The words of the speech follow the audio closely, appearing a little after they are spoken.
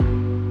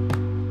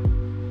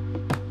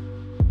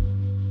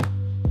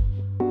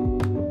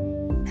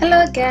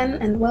Hello again,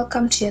 and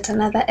welcome to yet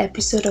another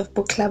episode of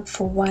Book Club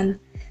for One.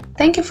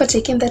 Thank you for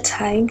taking the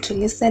time to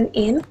listen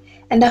in,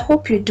 and I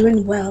hope you're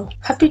doing well.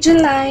 Happy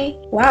July!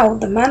 Wow,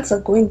 the months are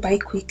going by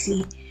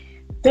quickly.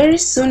 Very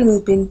soon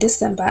we'll be in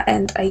December,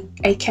 and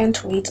I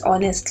can't wait,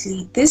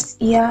 honestly. This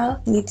year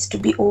needs to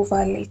be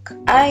over.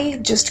 I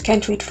just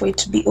can't wait for it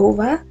to be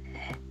over.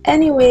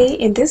 Anyway,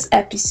 in this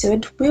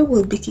episode, we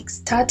will be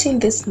kickstarting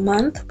this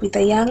month with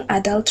a young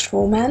adult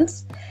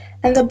romance.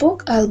 And the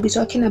book I'll be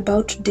talking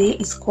about today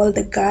is called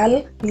The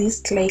Girl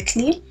Least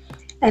Likely,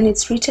 and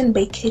it's written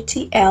by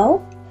Katie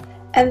L.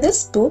 And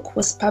this book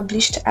was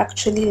published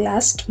actually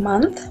last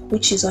month,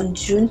 which is on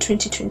June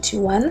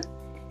 2021.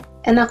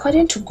 And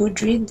according to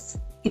Goodreads,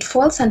 it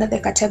falls under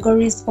the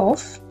categories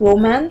of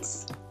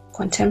romance,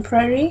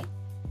 contemporary,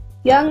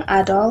 young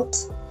adult,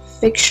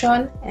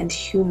 fiction, and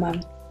humor.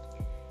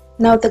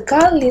 Now, The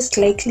Girl Least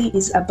Likely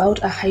is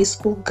about a high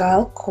school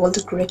girl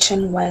called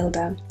Gretchen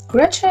Wilder.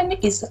 Gretchen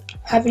is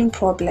having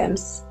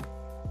problems,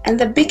 and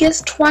the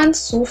biggest one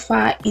so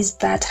far is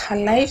that her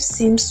life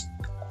seems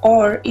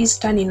or is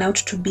turning out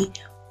to be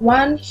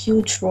one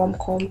huge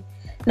rom-com.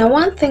 Now,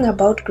 one thing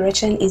about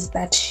Gretchen is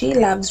that she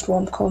loves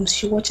rom-coms.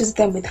 She watches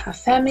them with her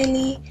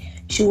family,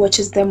 she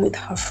watches them with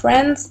her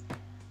friends.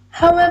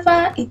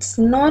 However, it's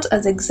not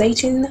as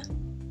exciting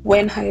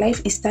when her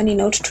life is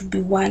turning out to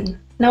be one.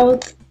 Now,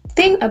 the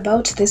thing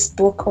about this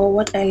book, or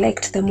what I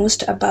liked the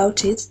most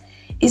about it,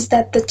 is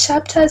that the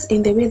chapters,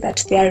 in the way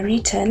that they are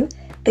written,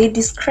 they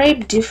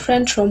describe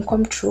different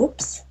rom-com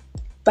tropes,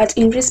 but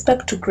in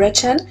respect to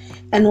Gretchen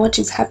and what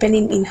is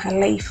happening in her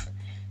life.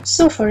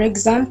 So, for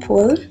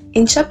example,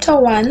 in chapter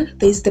 1,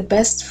 there is the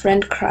best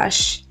friend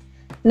crush.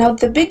 Now,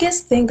 the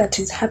biggest thing that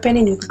is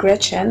happening with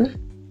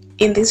Gretchen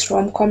in this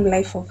rom-com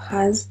life of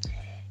hers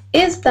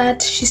is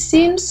that she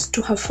seems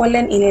to have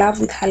fallen in love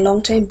with her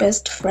longtime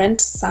best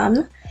friend,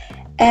 Sam,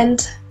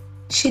 and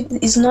she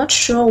is not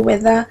sure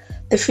whether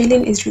the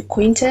feeling is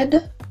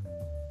requited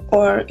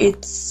or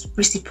it's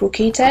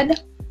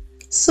reciprocated.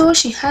 So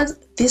she has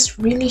this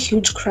really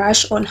huge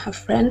crush on her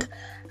friend.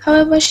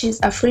 However, she's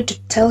afraid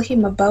to tell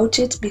him about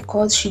it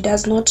because she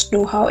does not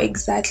know how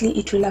exactly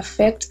it will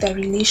affect their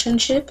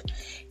relationship.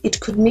 It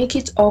could make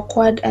it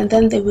awkward, and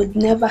then they would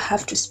never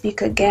have to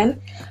speak again.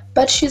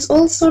 But she's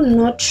also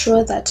not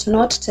sure that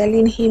not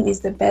telling him is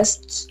the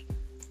best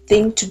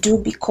thing to do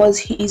because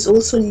he is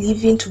also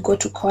leaving to go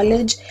to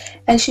college,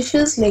 and she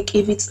feels like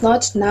if it's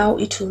not now,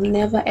 it will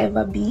never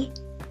ever be,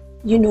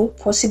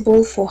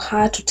 possible for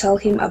her to tell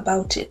him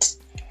about it.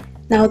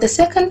 Now, the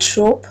second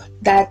trope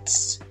that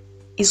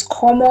is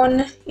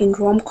common in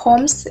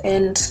rom-coms,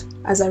 and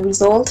as a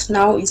result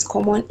now is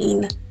common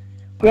in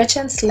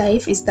Gretchen's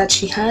life, is that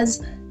she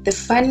has the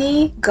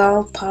funny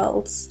girl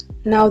pals.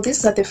 Now,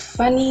 these are the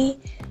funny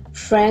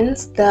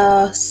friends,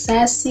 the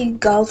sassy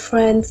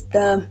girlfriends,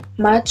 the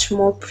much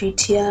more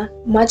prettier,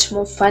 much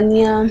more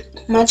funnier,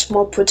 much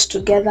more put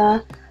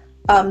together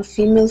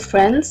female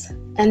friends.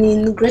 And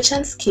in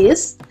Gretchen's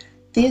case,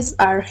 these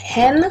are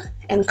Hen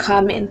and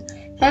Carmen.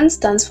 Hen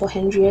stands for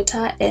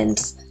Henrietta, and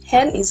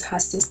Hen is her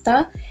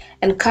sister,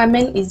 and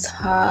Carmen is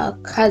her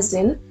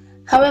cousin.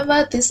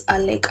 However, these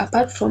are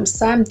apart from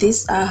Sam,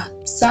 these are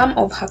some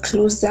of her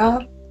closer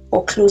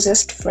or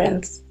closest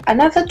friends.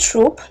 Another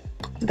trope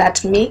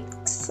that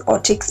makes or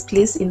takes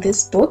place in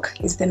this book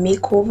is the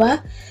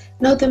makeover.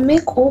 Now, the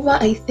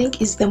makeover, I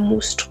think, is the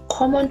most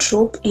common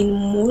trope in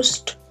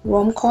most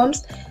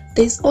rom-coms.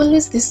 There's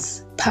always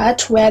this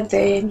part where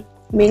the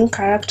main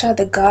character,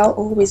 the girl,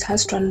 always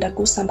has to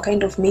undergo some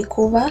kind of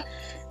makeover.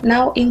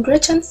 Now, in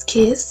Gretchen's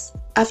case,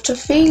 after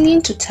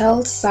failing to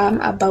tell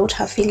Sam about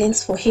her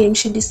feelings for him,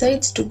 she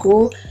decides to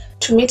go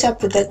to meet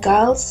up with the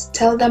girls,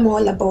 tell them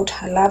all about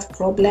her love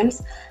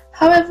problems.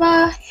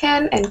 However,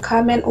 Hen and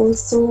Carmen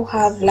also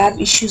have love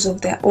issues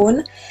of their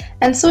own,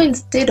 and so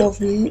instead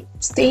of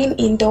staying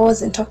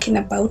indoors and talking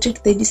about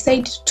it, they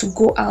decide to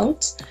go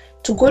out,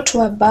 to go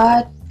to a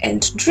bar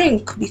and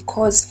drink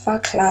because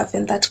fuck love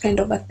and that kind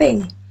of a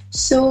thing.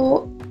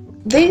 So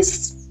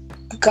these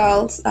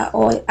girls are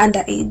all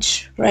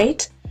underage,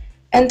 right?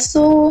 And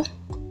so,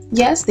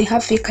 yes, they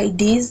have fake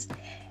IDs.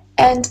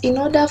 And in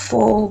order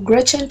for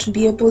Gretchen to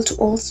be able to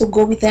also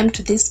go with them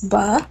to this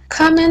bar,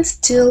 Carmen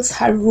steals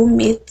her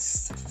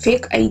roommate's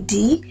fake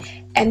ID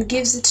and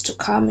gives it to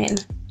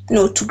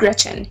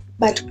Gretchen.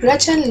 But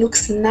Gretchen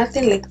looks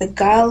nothing like the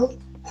girl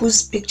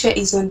whose picture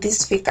is on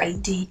this fake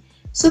ID.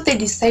 So they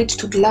decide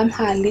to glam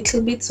her a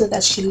little bit so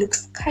that she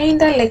looks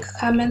kinda like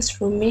Carmen's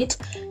roommate.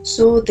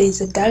 So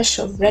there's a dash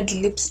of red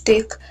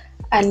lipstick,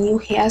 a new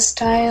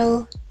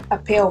hairstyle, a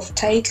pair of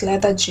tight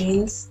leather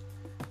jeans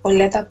or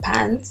leather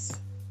pants,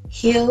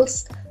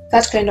 heels,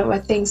 that kind of a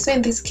thing. So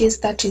in this case,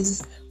 that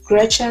is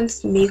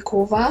Gretchen's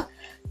makeover.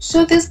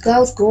 So these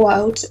girls go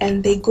out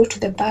and they go to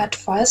the bar at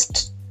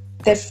first.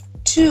 The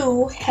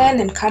two, Hen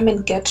and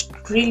Carmen, get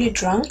really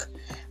drunk,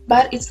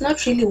 but it's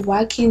not really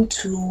working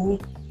to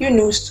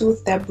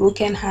soothe their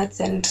broken hearts,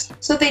 and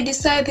so they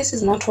decide this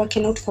is not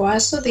working out for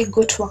us, so they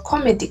go to a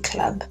comedy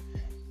club.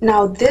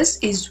 Now, this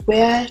is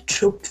where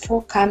trope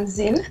 4 comes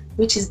in,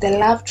 which is the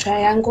love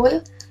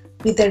triangle.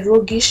 with a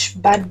roguish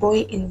bad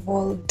boy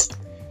involved.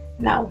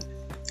 Now,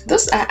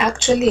 those are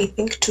actually, I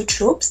think, two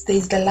tropes.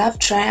 There's the love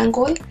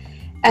triangle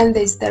and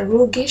there's the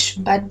roguish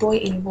bad boy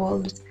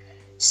involved.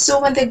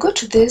 So when they go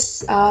to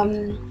this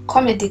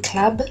comedy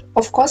club,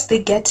 of course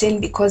they get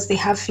in because they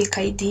have fake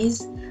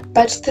IDs,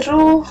 but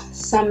through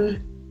some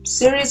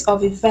series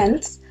of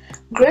events,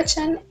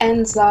 Gretchen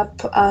ends up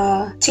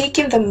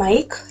taking the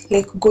mic,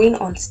 like going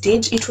on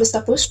stage. It was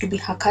supposed to be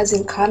her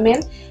cousin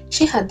Carmen.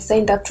 She had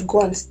signed up to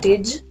go on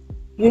stage,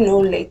 you know,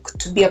 like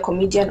to be a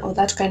comedian or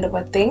that kind of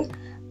a thing.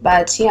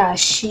 But yeah,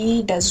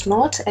 she does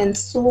not. And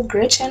so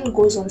Gretchen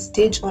goes on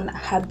stage on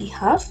her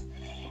behalf.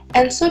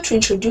 And so to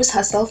introduce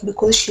herself,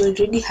 because she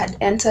already had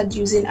entered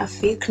using a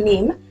fake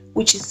name,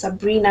 which is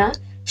Sabrina,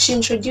 she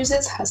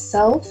introduces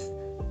herself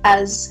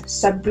as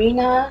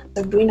Sabrina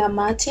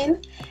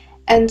Martin.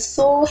 And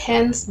so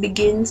hence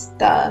begins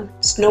the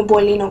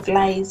snowballing of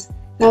lies.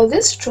 Now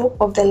this trope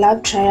of the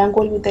love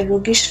triangle with the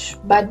roguish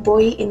bad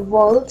boy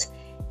involved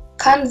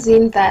comes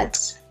in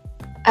that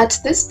at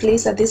this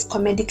place, at this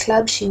comedy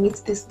club, she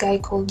meets this guy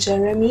called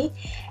Jeremy,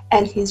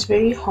 and he's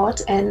very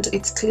hot, and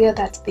it's clear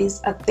that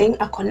there's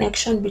a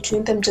connection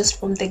between them just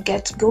from the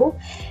get-go.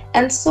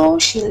 And so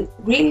she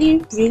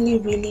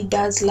really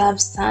does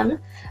love Sam,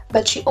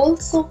 but she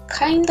also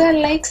kinda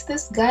likes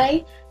this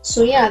guy.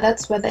 So yeah,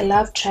 that's where the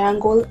love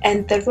triangle,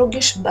 and the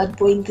roguish bad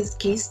boy in this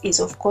case is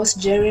of course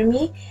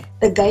Jeremy,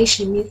 the guy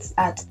she meets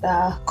at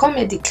the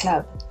comedy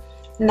club.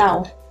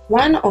 Now,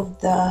 one of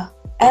the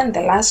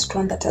last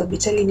one that I'll be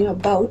telling you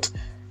about,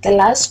 the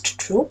last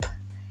trope,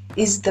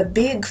 is the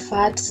big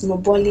fat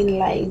snowballing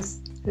lies.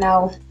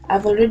 Now,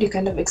 I've already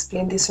kind of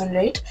explained this one,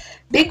 right?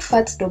 Big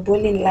fat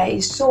snowballing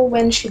lies. So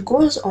when she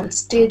goes on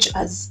stage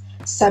as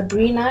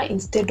Sabrina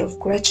instead of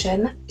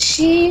Gretchen,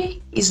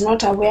 she is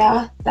not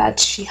aware that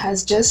she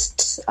has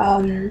just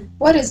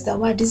what is the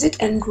word? Is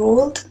it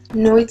enrolled?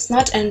 No, it's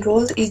not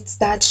enrolled. It's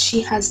that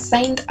she has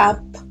signed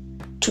up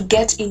to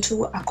get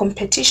into a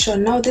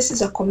competition. Now this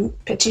is a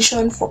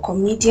competition for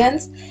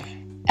comedians,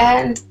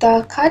 and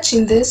the catch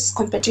in this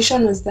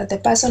competition was that the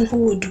person who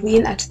would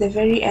win at the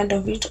very end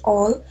of it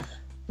all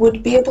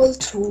would be able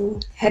to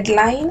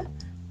headline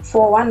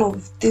for one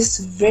of these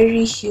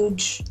very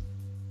huge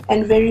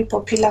and very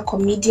popular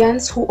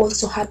comedians, who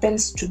also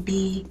happens to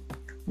be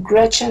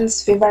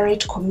Gretchen's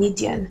favorite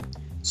comedian.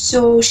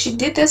 So she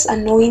did this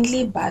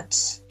unknowingly, but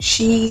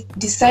she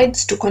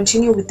decides to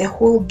continue with the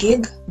whole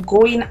gig,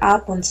 going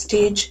up on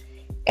stage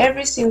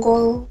every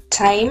single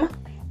time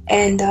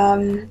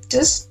and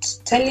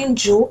just telling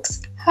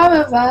jokes.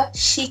 However,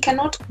 she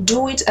cannot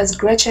do it as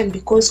Gretchen,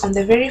 because on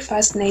the very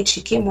first night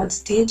she came on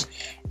stage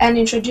and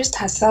introduced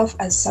herself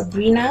as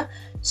Sabrina.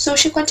 So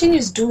she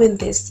continues doing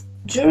this.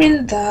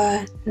 During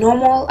the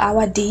normal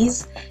hour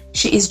days,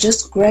 she is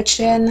just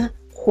Gretchen,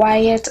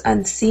 quiet,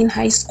 unseen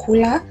high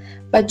schooler.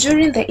 But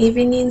during the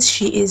evenings,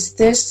 she is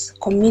this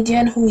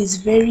comedian who is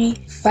very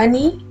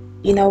funny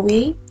in a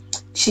way.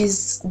 She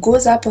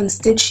goes up on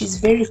stage, she's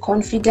very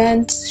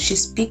confident, she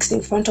speaks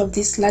in front of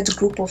this large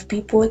group of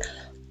people.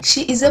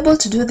 She is able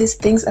to do these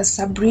things as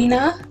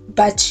Sabrina,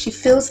 but she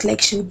feels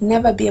like she would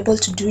never be able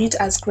to do it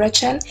as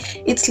Gretchen.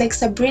 It's like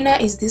Sabrina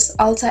is this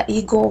alter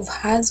ego of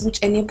hers, which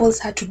enables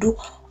her to do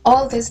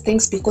all these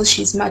things because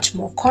she's much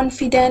more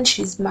confident,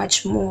 she's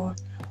much more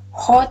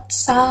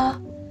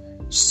hotter.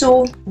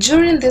 So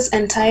during this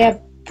entire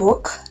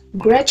book,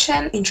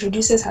 Gretchen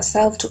introduces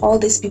herself to all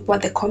these people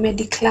at the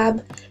comedy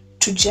club,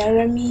 to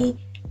Jeremy,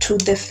 to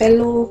the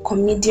fellow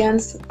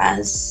comedians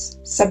as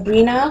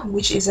Sabrina,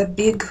 which is a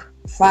big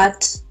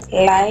fat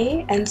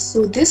lie. And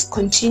so this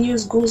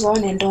continues, goes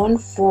on and on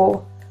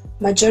for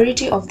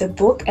majority of the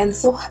book, and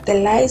so the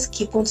lies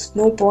keep on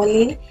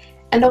snowballing.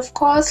 And of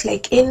course,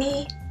 like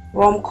any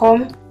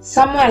rom-com,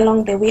 somewhere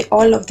along the way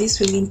all of this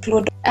will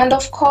implode. And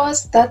of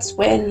course, that's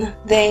when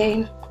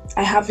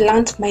I have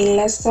learned my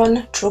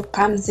lesson trope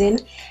comes in,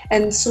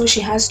 and so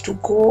she has to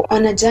go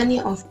on a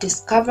journey of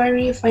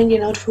discovery,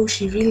 finding out who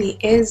she really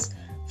is,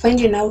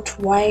 finding out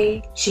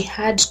why she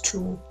had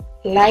to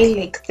lie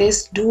like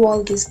this, do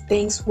all these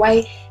things,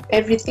 why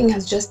everything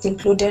has just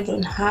imploded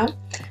on her.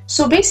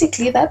 So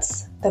basically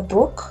that's the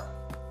book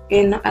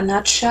in a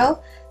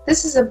nutshell.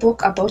 This is a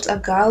book about a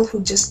girl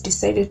who just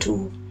decided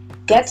to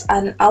get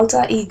an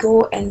alter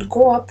ego and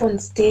go up on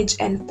stage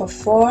and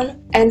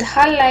perform, and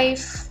her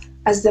life,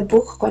 as the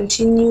book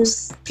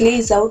continues,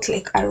 plays out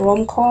like a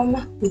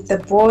rom-com with the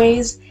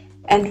boys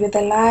and with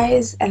the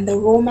lies and the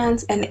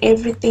romance and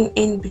everything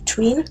in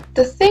between.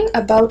 The thing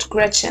about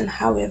Gretchen,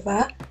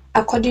 however,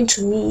 according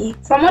to me,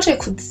 from what I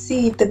could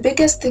see, the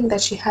biggest thing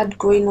that she had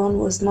going on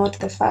was not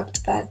the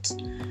fact that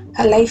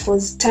her life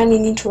was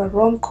turning into a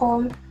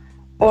rom-com,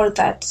 or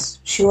that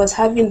she was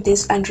having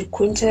this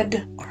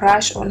unrequited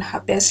crush on her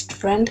best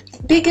friend.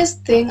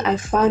 Biggest thing I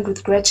found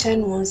with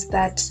Gretchen was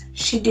that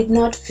she did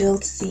not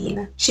feel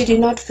seen. She did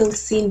not feel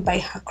seen by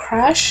her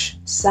crush,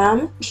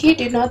 Sam. He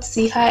did not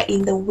see her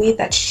in the way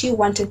that she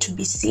wanted to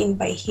be seen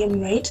by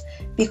him, right?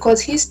 Because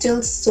he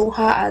still saw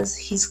her as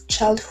his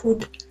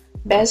childhood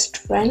best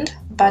friend,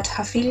 but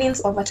her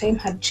feelings over time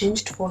had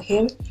changed for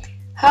him.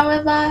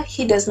 However,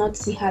 he does not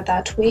see her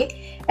that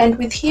way, and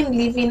with him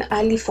leaving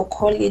early for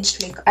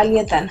college, like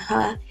earlier than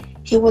her,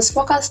 he was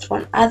focused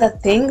on other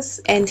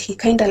things and he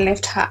kind of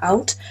left her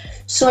out.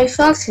 So I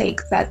felt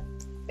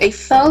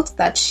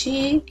that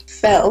she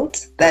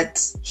felt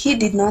that he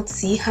did not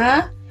see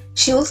her.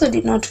 She also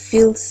did not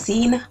feel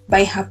seen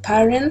by her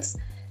parents.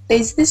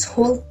 There's this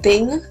whole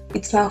thing,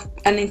 it's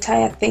an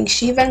entire thing.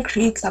 She even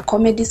creates a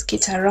comedy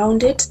skit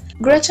around it.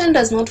 Gretchen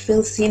does not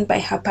feel seen by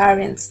her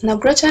parents. Now,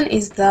 Gretchen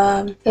is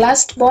the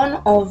last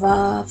born of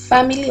a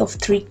family of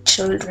 3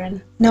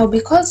 children. Now,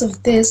 because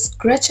of this,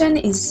 Gretchen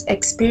is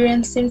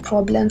experiencing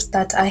problems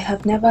that I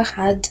have never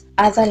had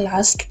other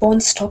last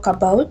borns talk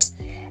about.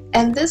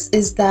 And this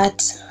is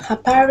that her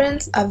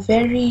parents are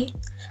very...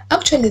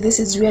 Actually, this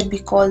is weird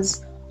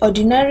because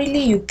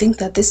ordinarily you'd think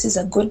that this is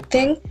a good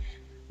thing,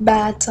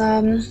 but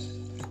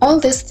all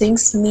these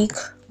things make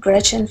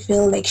Gretchen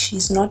feel like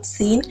she's not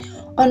seen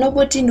or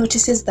nobody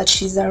notices that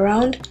she's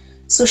around.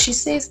 So she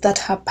says that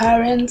her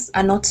parents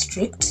are not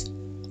strict.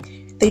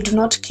 They do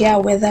not care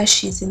whether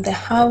she's in the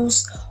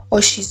house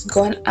or she's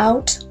gone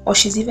out or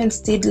she's even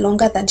stayed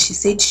longer than she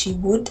said she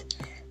would.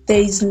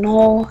 There is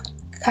no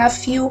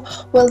curfew.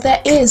 Well,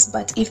 there is,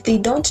 but if they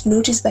don't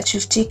notice that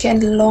you've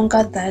taken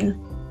longer than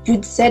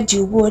you'd said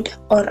you would,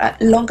 or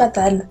longer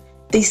than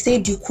they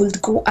said you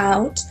could go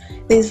out,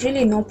 there's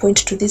really no point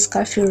to this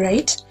curfew,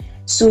 right?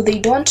 So they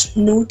don't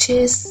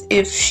notice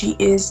if she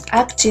is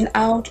acting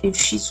out, if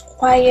she's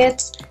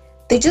quiet.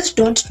 They just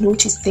don't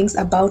notice things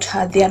about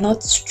her. They are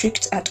not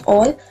strict at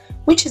all,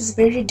 which is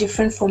very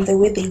different from the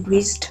way they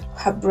raised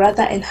her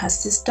brother and her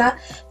sister.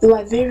 They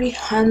were very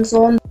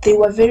hands-on. They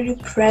were very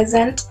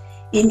present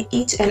in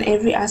each and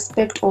every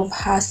aspect of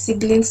her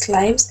siblings'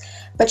 lives,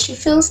 but she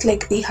feels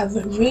like they have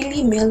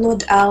really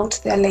mellowed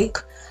out. They're like,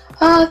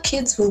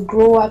 kids will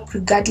grow up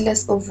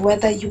regardless of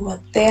whether you are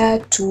there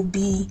to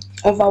be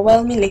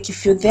overwhelming, like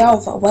if you're there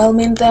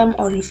overwhelming them,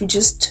 or if you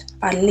just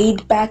are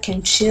laid back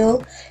and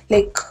chill,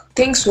 like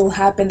things will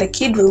happen. The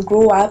kid will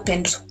grow up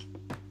and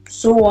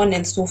so on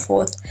and so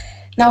forth.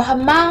 Now, her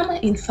mom,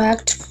 in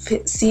fact,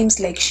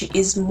 seems like she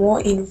is more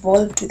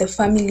involved with the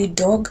family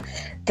dog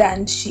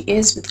than she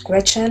is with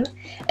Gretchen,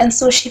 and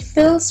so she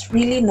feels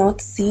really not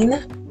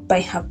seen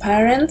by her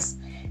parents.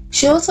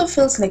 She also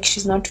feels like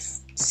she's not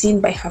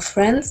seen by her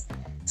friends,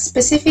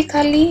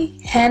 specifically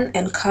Hen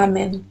and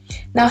Carmen.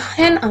 Now,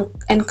 Hen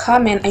and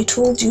Carmen, I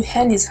told you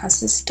Hen is her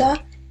sister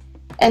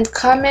and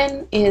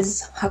Carmen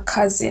is her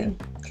cousin.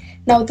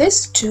 Now,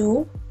 these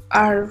two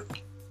are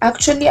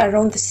actually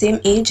around the same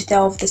age. They're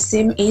of the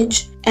same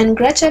age, and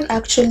Gretchen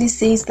actually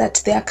says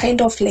that they are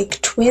kind of like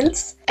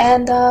twins.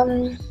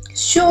 And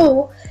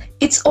so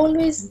it's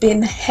always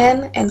been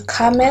Hen and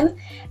Carmen,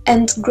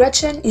 and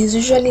Gretchen is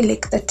usually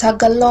like the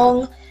tag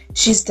along.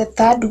 She's the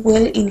third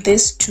wheel in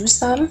this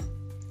twosome.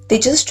 They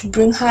just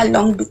bring her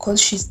along because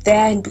she's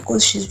there and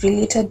because she's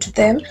related to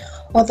them,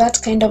 or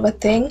that kind of a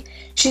thing.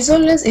 She's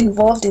always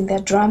involved in their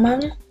drama.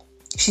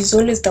 She's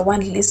always the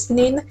one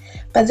listening,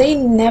 but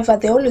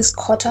they're always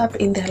caught up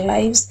in their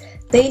lives.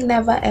 They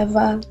never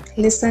ever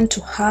listen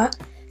to her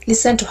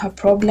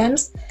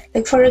problems.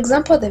 Like, for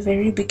example, the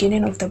very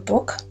beginning of the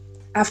book,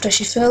 after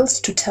she fails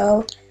to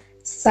tell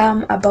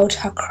Sam about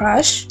her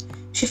crush,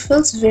 she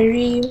feels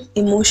very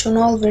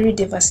emotional, very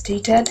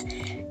devastated,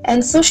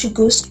 and so she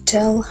goes to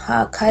tell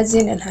her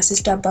cousin and her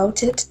sister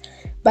about it,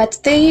 but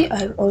they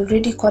are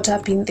already caught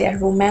up in their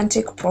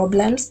romantic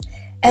problems,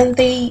 and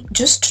they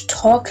just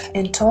talk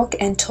and talk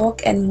and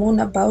talk and moan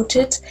about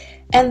it,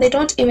 and they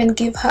don't even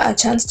give her a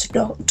chance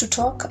to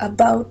talk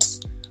about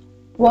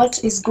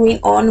what is going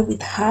on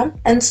with her.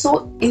 And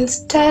so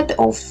instead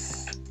of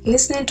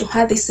listening to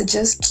her, they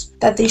suggest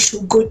that they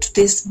should go to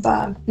this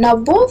bar. Now,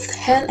 both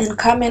Hen and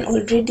Carmen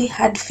already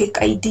had fake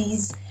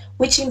IDs,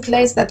 which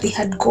implies that they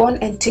had gone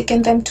and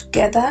taken them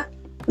together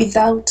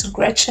without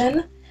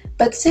Gretchen.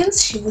 But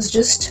since she was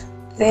just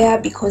there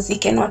because they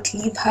cannot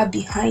leave her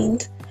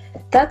behind,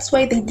 that's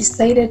why they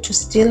decided to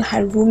steal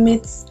her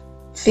roommate's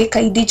fake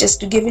ID just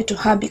to give it to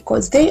her,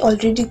 because they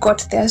already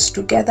got theirs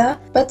together.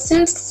 But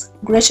since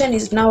Gretchen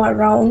is now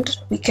around,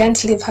 we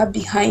can't leave her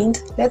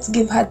behind. Let's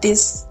give her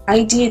this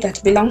ID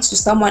that belongs to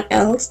someone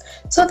else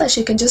so that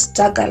she can just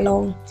tag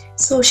along.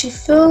 So she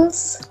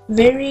feels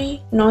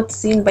very not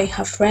seen by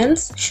her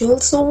friends. She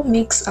also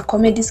makes a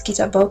comedy skit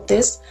about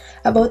this,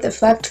 about the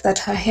fact that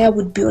her hair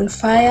would be on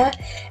fire,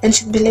 and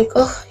she'd be like,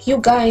 "Oh, you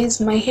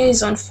guys, my hair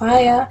is on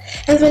fire."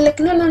 And we're like,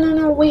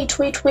 no, wait,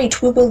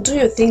 we will do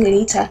your thing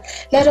later.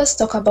 Let us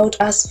talk about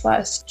us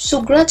first.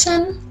 So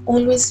Gretchen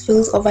always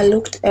feels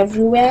overlooked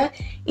everywhere.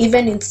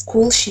 Even in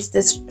school, she's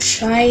this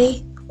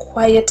shy,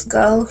 quiet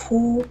girl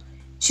who,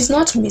 she's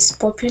not Miss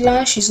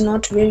Popular, she's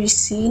not very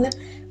seen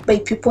by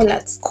people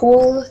at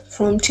school,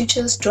 from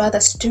teachers to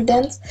other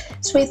students.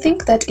 So I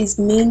think that is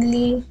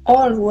mainly,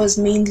 or was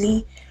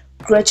mainly,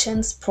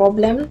 Gretchen's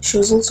problem. She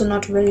was also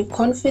not very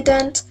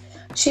confident.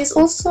 She's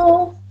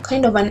also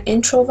kind of an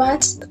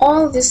introvert.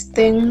 All these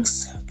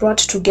things brought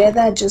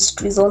together just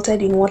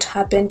resulted in what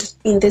happened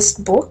in this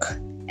book.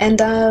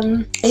 And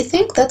I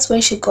think that's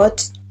why she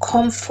got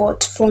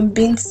comfort from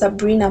being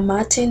Sabrina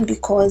Martin,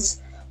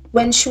 because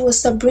when she was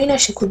Sabrina,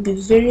 she could be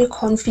very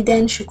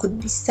confident, she could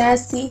be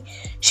sassy,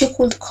 she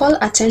could call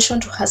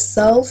attention to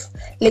herself,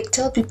 like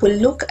tell people,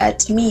 look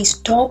at me,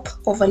 stop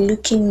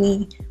overlooking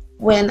me.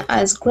 When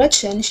as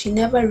Gretchen, she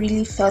never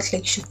really felt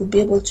like she could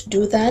be able to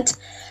do that.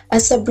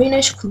 As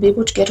Sabrina, she could be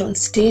able to get on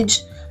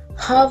stage,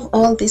 have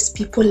all these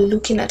people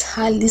looking at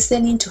her,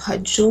 listening to her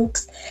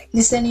jokes,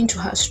 listening to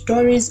her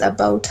stories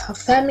about her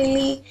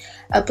family,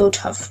 about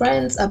her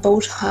friends,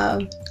 about her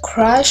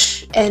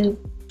crush, and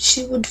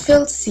she would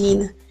feel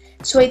seen.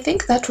 So I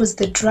think that was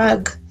the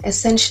drug,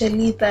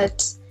 essentially,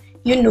 that,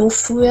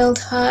 fueled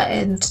her,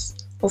 and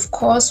of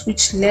course,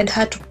 which led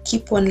her to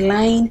keep on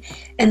lying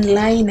and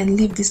lying and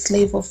live this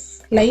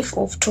life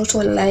of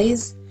total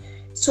lies.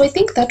 So I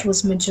think that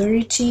was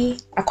majority.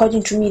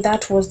 According to me,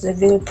 that was the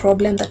real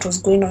problem that was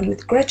going on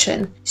with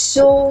Gretchen.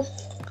 So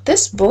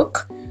this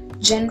book,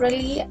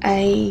 generally,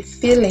 I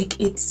feel like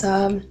it's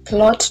a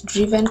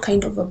plot-driven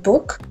kind of a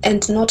book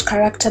and not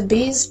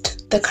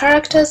character-based. The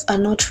characters are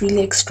not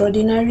really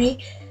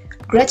extraordinary.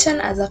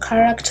 Gretchen as a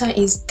character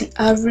is the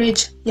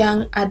average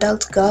young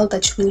adult girl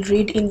that you will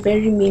read in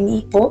very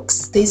many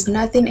books. There's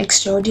nothing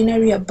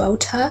extraordinary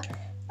about her.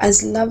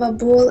 As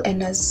lovable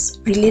and as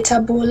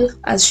relatable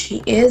as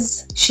she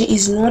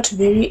is not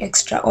very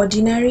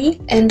extraordinary.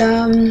 And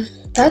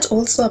that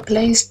also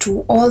applies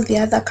to all the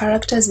other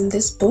characters in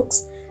these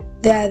books.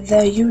 They are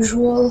the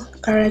usual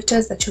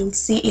characters that you'll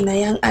see in a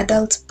young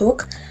adult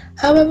book.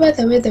 However,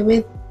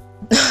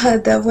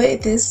 the way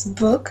this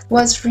book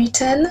was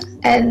written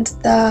and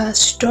the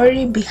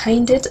story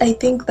behind it, I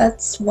think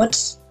that's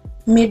what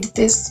made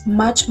this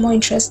much more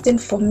interesting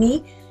for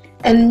me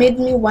and made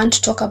me want to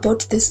talk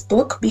about this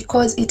book,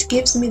 because it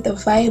gives me the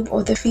vibe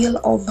or the feel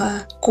of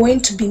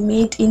going to be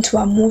made into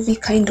a movie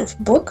kind of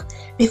book,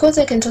 because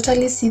I can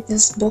totally see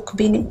this book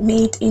being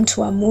made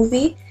into a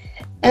movie.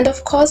 And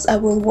of course I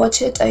will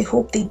watch it. I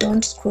hope they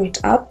don't screw it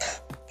up,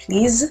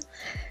 please.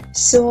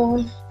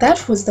 So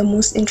that was the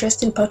most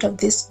interesting part of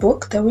this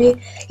book, the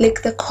way,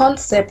 like the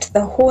concept,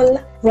 the whole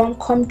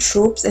rom-com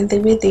tropes and the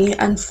way they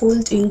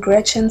unfold in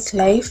Gretchen's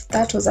life.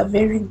 That was a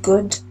very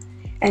good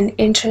and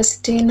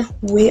interesting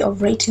way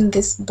of writing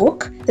this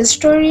book. The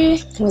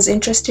story was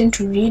interesting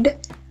to read.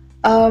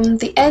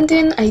 The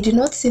ending, I did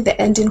not see the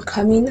ending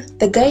coming.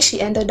 The guy she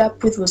ended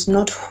up with was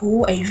not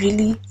who I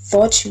really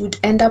thought she would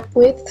end up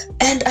with.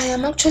 And I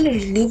am actually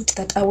relieved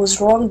that I was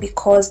wrong,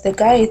 because the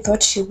guy I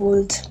thought she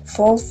would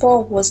fall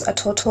for was a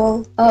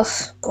total,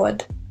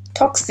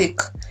 toxic.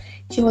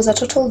 He was a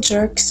total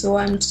jerk, so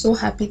I'm so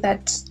happy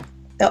that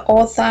the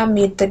author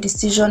made the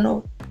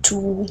decision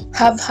to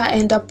have her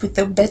end up with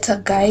the better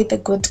guy, the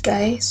good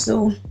guy.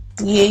 So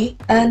yay.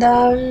 And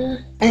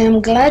I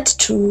am glad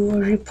to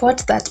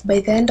report that by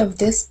the end of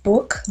this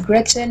book,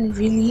 Gretchen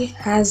really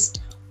has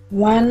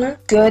one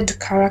good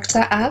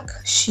character arc.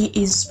 She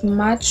is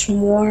much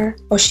more,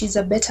 or she's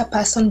a better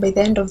person by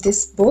the end of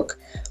this book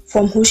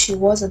from who she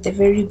was at the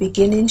very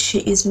beginning. She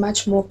is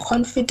much more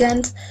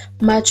confident,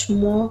 much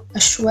more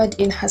assured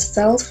in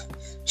herself.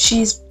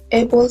 She's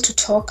able to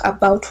talk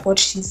about what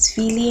she's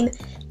feeling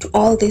to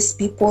all these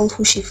people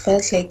who she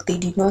felt like they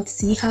did not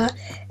see her.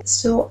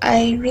 So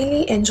I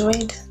really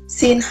enjoyed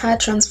seeing her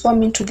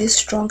transform into this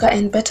stronger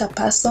and better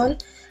person,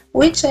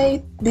 which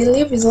I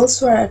believe is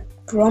also a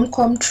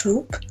rom-com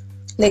trope.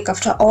 Like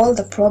after all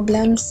the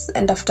problems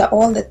and after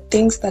all the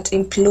things that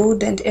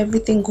implode and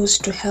everything goes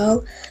to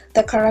hell,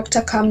 the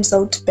character comes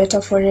out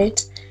better for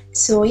it.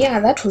 So yeah,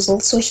 that was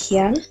also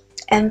here.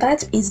 And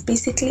that is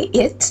basically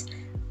it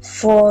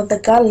for The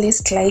Girl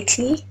Least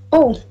Likely.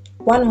 Oh,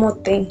 one more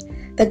thing.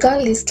 The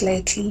Girl Least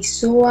Likely.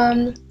 So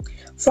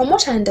from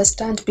what I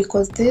understand,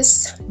 because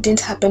this didn't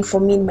happen for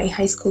me in my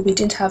high school, we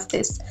didn't have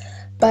this,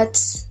 but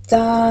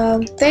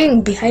the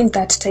thing behind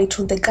that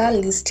title, The Girl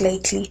Least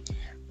Likely,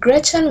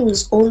 Gretchen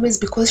was always,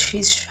 because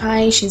she's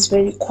shy, she's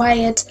very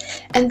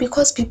quiet, and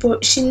because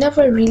she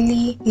never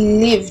really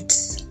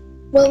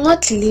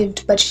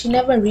but she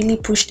never really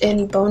pushed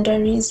any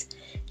boundaries.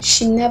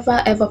 She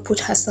never ever put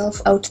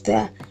herself out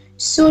there.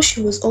 So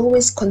she was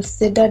always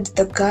considered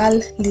the girl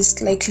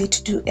least likely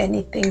to do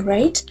anything,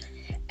 right?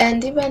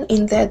 And even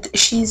in that,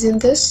 she's in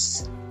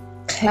this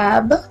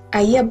club,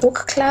 a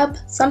yearbook club,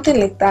 something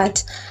like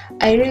that.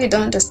 I really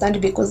don't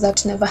understand, because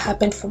that never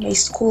happened for my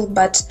school,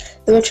 but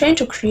they were trying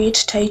to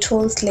create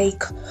titles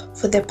like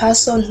for the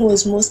person who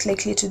is most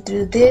likely to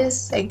do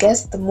this, I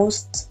guess the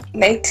most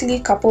likely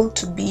couple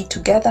to be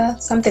together,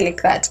 something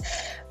like that.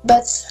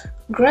 But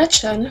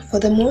Gretchen, for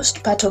the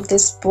most part of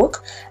this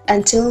book,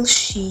 until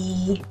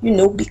she,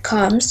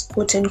 becomes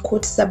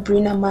quote-unquote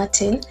Sabrina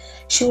Martin,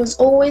 she was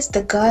always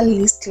the girl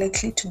least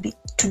likely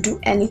to do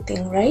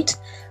anything, right?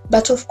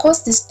 But of course,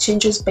 this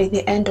changes by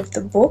the end of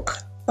the book,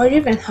 or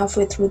even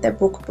halfway through the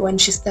book, when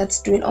she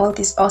starts doing all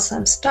this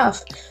awesome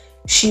stuff.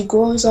 She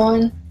goes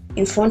on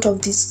in front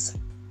of this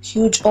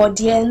huge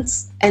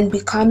audience and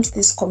becomes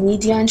this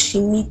comedian. She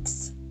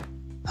meets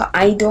her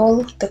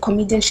idol, the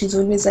comedian she's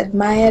always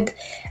admired.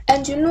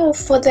 And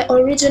for the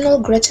original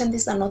Gretchen,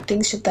 these are not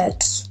things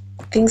that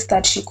things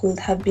that she could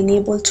have been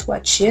able to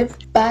achieve.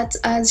 But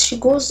as she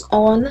goes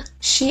on,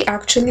 she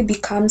actually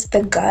becomes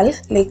the girl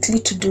likely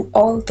to do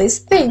all these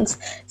things.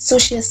 So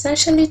she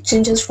essentially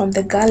changes from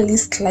the girl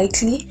least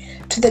likely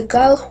to the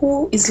girl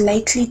who is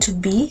likely to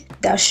be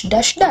dash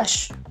dash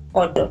dash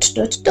or dot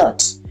dot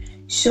dot.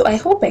 So I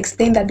hope I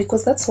explained that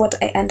because that's what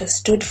I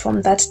understood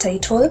from that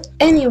title.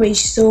 Anyway,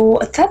 so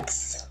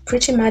that's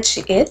pretty much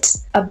it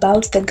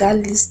about The Girl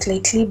Least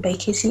Likely by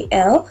Katie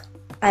L.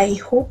 I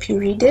hope you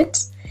read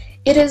it.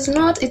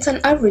 It's an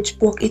average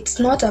book. It's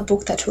not a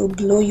book that will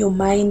blow your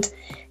mind,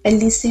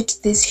 elicit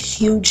these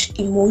huge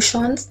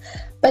emotions.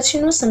 But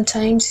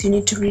sometimes you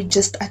need to read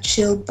just a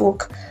chill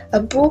book, a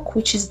book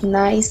which is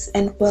nice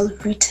and well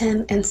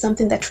written and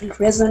something that will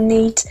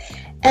resonate.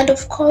 And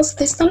of course,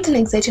 there's something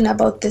exciting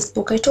about this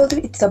book. I told you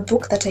it's a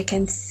book that I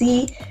can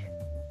see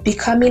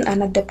becoming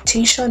an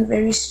adaptation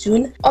very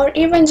soon, or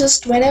even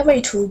just whenever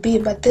it will be.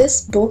 But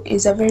this book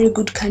is a very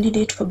good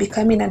candidate for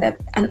becoming an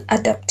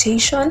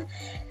adaptation.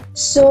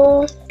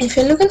 So if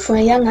you're looking for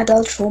a young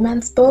adult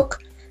romance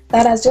book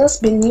that has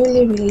just been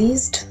newly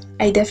released,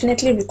 I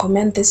definitely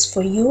recommend this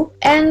for you.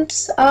 And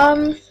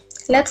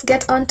let's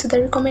get on to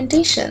the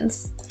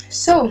recommendations.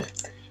 So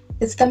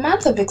it's the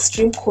month of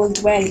extreme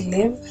cold where I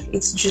live.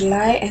 It's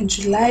July, and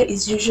July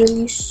is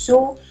usually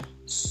so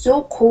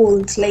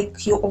cold,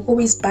 like you're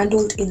always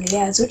bundled in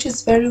layers, which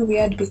is very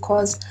weird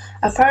because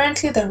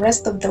apparently the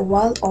rest of the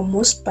world, or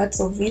most parts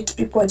of it,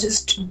 people are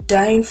just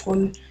dying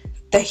from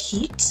the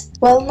heat.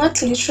 Well,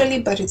 not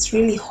literally, but it's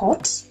really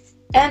hot,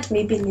 and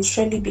maybe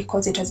literally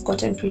because it has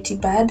gotten pretty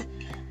bad.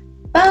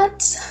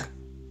 But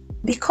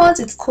because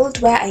it's cold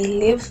where I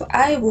live,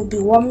 I will be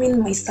warming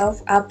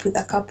myself up with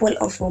a couple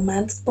of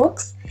romance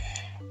books.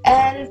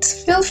 And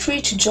feel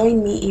free to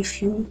join me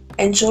if you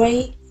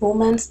enjoy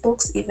romance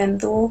books, even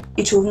though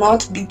it will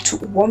not be to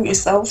warm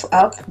yourself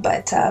up.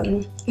 But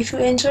if you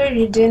enjoy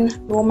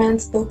reading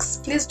romance books,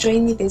 please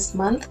join me this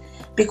month,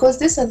 because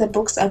these are the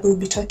books I will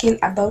be talking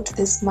about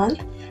this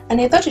month. And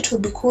I thought it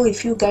would be cool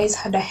if you guys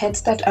had a head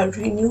start. I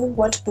already knew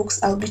what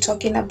books I'll be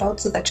talking about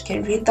so that you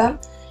can read them,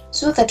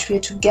 so that we're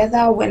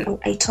together when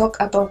I talk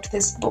about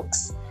these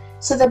books.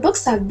 So the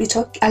books I'll be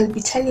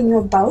telling you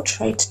about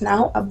right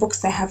now are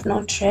books I have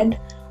not read,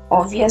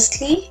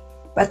 obviously,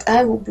 but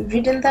I will be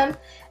reading them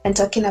and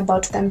talking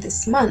about them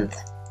this month.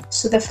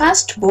 So the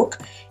first book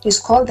is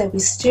called The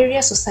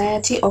Wisteria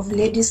Society of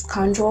Lady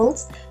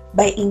Scoundrels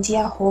by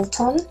India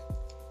Holton,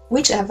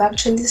 which I've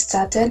actually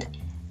started,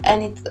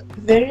 and it's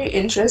very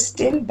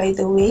interesting, by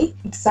the way.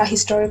 It's a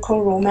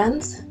historical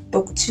romance.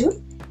 Book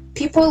 2,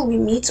 People We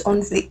Meet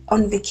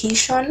on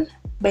Vacation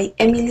by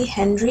Emily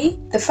Henry.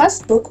 The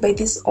first book by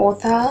this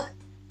author,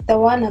 the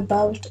one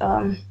about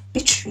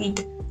beach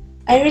read,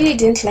 I really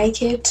didn't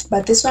like it,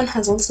 but this one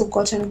has also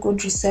gotten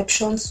good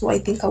reception, so I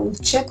think I will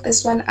check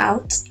this one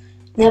out.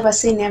 Never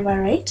say never,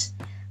 right?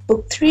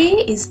 Book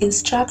 3 is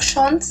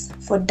Instructions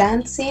for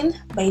Dancing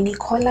by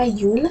Nicola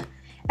Yoon,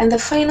 and the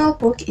final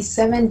book is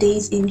 7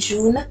 Days in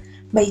June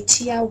by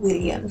Tia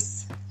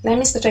Williams. Let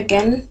me start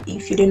again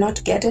if you did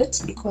not get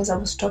it, because I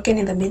was talking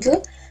in the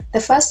middle.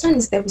 The first one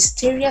is The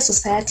Wisteria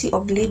Society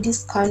of Lady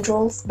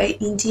Scoundrels by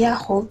India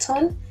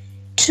Holton.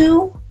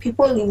 2,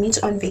 People We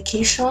Meet on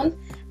Vacation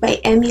by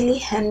Emily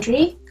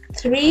Henry.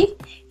 3,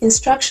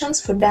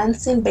 Instructions for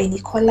Dancing by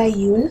Nicola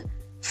Yoon.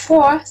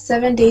 4,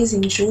 7 Days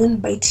in June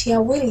by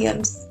Tia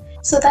Williams.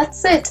 So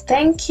that's it.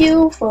 Thank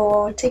you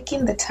for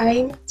taking the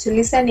time to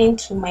listen in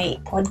to my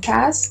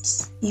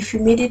podcast. If you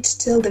made it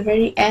till the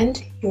very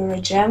end, you're a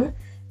gem.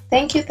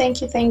 Thank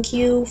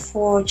you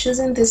for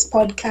choosing this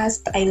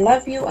podcast. I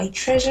love you, I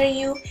treasure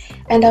you,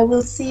 and I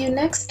will see you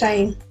next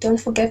time. Don't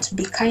forget to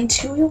be kind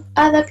to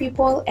other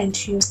people and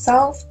to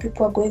yourself.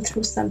 People are going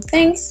through some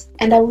things,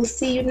 and I will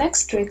see you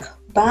next week.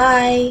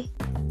 Bye.